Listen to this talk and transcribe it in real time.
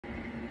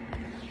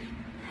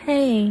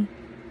Hey,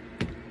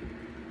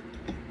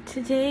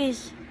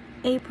 today's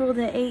April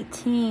the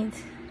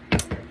 18th,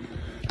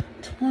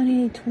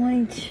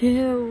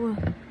 2022.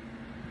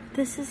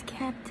 This is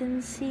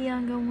Captain C.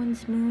 Young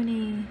Owens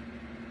Mooney.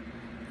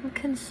 I'm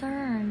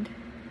concerned.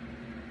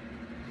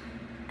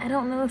 I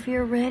don't know if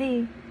you're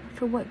ready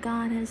for what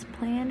God has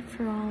planned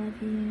for all of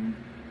you.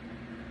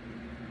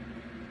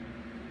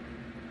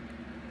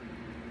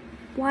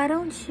 Why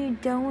don't you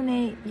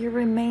donate your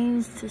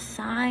remains to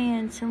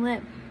science and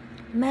let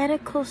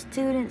medical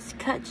students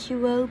cut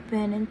you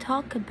open and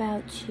talk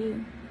about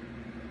you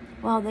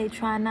while they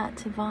try not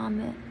to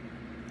vomit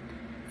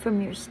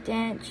from your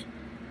stench,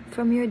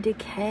 from your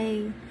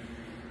decay?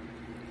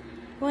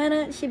 Why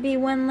don't you be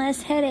one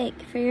less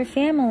headache for your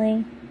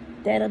family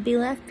that'll be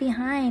left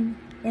behind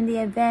in the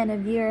event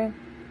of your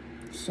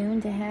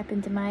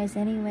soon-to-happen demise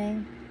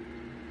anyway?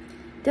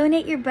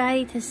 Donate your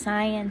body to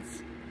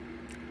science.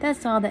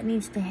 That's all that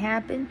needs to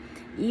happen.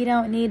 You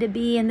don't need to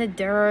be in the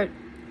dirt.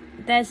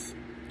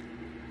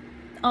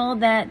 All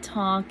that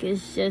talk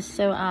is just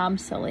so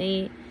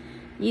obsolete.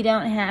 You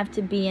don't have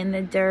to be in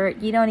the dirt.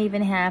 You don't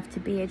even have to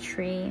be a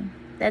tree.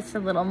 That's a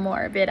little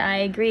morbid, I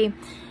agree.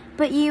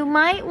 But you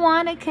might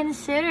want to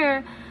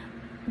consider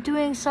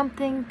doing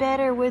something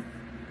better with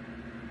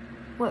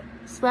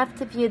what's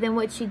left of you than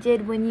what you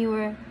did when you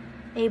were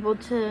able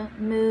to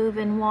move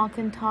and walk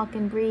and talk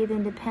and breathe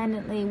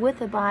independently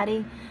with a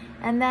body.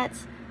 And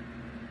that's,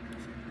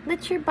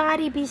 let your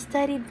body be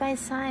studied by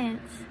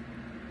science.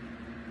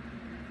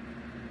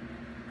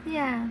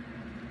 Yeah.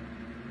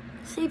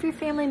 Save your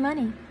family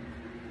money.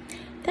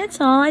 That's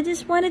all. I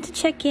just wanted to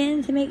check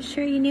in to make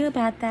sure you knew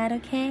about that,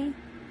 okay?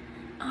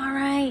 All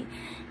right.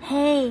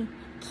 Hey,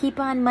 keep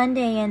on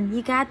Monday and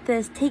you got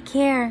this. Take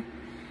care.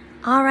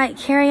 All right,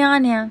 carry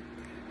on now.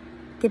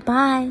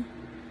 Goodbye.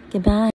 Goodbye.